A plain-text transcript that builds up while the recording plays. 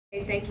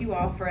Thank you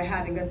all for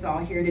having us all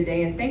here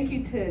today, and thank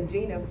you to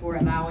Gina for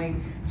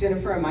allowing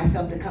Jennifer and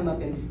myself to come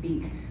up and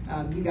speak.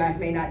 You guys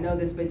may not know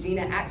this, but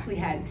Gina actually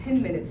had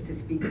 10 minutes to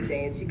speak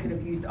today, and she could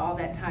have used all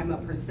that time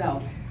up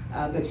herself,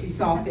 but she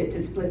saw fit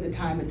to split the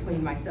time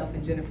between myself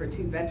and Jennifer,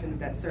 two veterans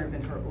that serve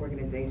in her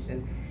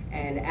organization.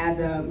 And as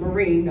a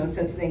Marine, no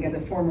such thing as a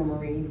former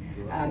Marine,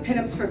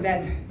 Pinups for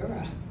Vets,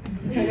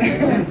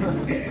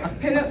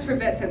 Pinups for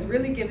Vets has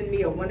really given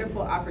me a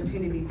wonderful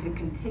opportunity to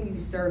continue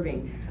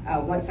serving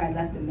once I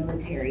left the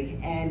military.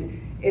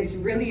 And it's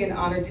really an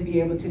honor to be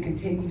able to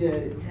continue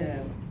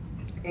to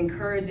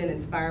encourage and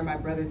inspire my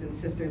brothers and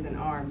sisters in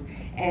arms.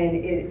 And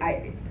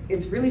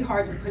it's really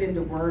hard to put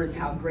into words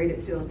how great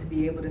it feels to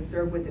be able to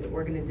serve with an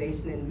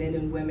organization and men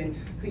and women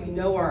who you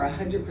know are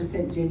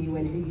 100%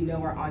 genuine, who you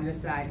know are on your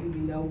side, who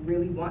you know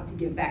really want to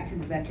give back to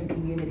the veteran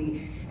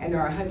community and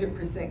are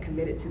 100%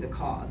 committed to the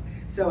cause.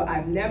 So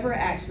I've never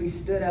actually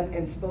stood up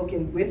and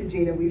spoken with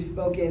Gina. We've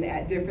spoken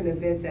at different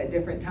events at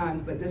different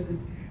times, but this is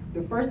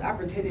the first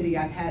opportunity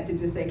I've had to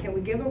just say, can we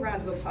give a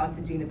round of applause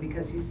to Gina,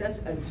 because she's such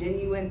a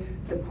genuine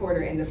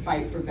supporter in the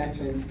fight for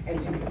veterans. And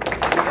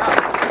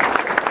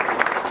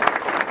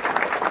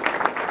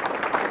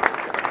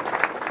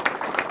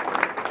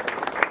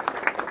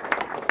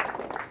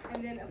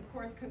And then, of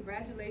course,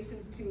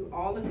 congratulations to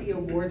all of the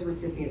awards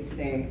recipients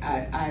today.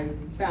 I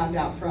found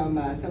out from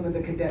some of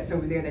the cadets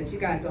over there that you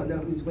guys don't know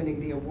who's winning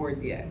the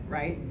awards yet,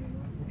 right?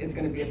 It's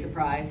going to be a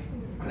surprise.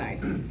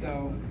 Nice.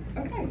 So,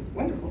 okay,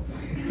 wonderful.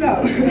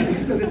 So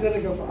this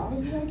doesn't go for all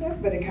of you, I guess,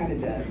 but it kind of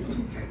does.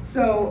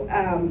 So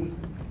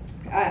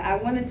I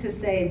wanted to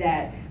say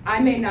that I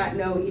may not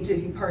know each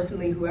of you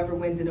personally, whoever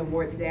wins an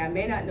award today. I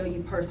may not know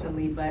you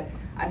personally, but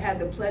I've had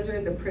the pleasure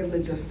and the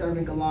privilege of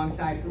serving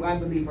alongside who I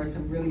believe are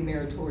some really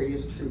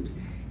meritorious troops.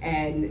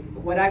 And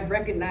what I've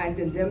recognized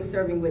in them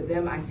serving with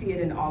them, I see it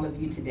in all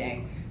of you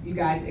today. You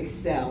guys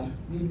excel,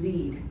 you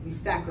lead, you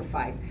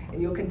sacrifice,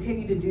 and you'll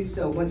continue to do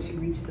so once you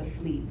reach the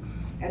fleet.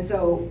 And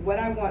so what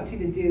I want you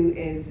to do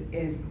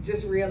is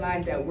just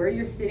realize that where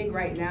you're sitting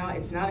right now,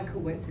 it's not a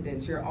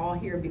coincidence. You're all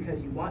here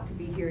because you want to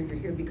be here. You're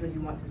here because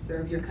you want to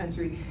serve your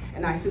country.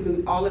 And I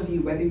salute all of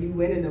you, whether you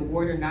win an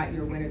award or not,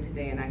 you're a winner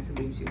today, and I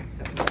salute you.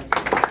 So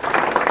congratulations.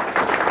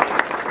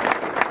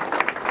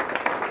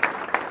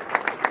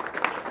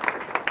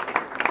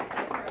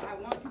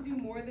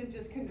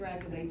 Just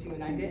congratulate you,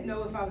 and I didn't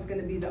know if I was going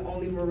to be the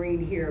only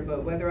Marine here,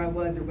 but whether I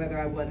was or whether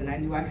I wasn't, I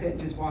knew I couldn't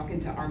just walk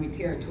into Army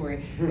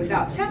territory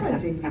without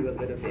challenging you a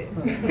little bit.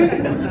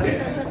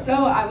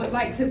 So I would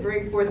like to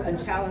bring forth a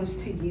challenge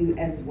to you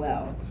as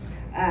well.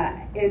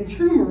 In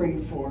true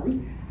Marine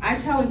form, I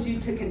challenge you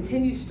to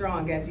continue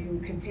strong as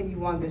you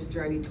continue on this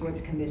journey towards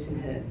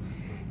commissionhood.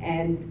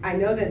 And I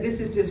know that this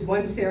is just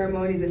one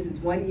ceremony, this is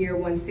 1 year,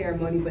 one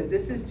ceremony, but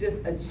this is just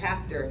a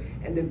chapter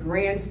in the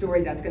grand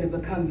story that's going to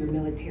become your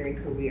military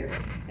career.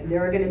 And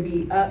there are going to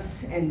be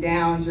ups and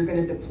downs. You're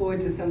going to deploy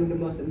to some of the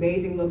most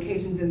amazing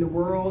locations in the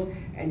world,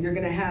 and you're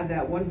going to have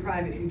that one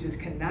private who just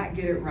cannot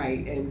get it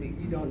right, and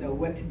you don't know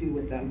what to do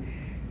with them.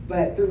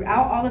 But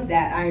throughout all of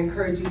that, I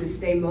encourage you to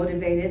stay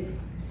motivated,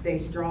 stay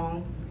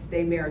strong,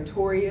 stay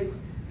meritorious,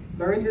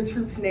 learn your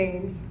troops'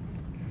 names,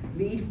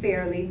 lead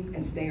fairly,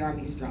 and stay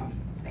Army strong.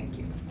 Thank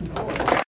you.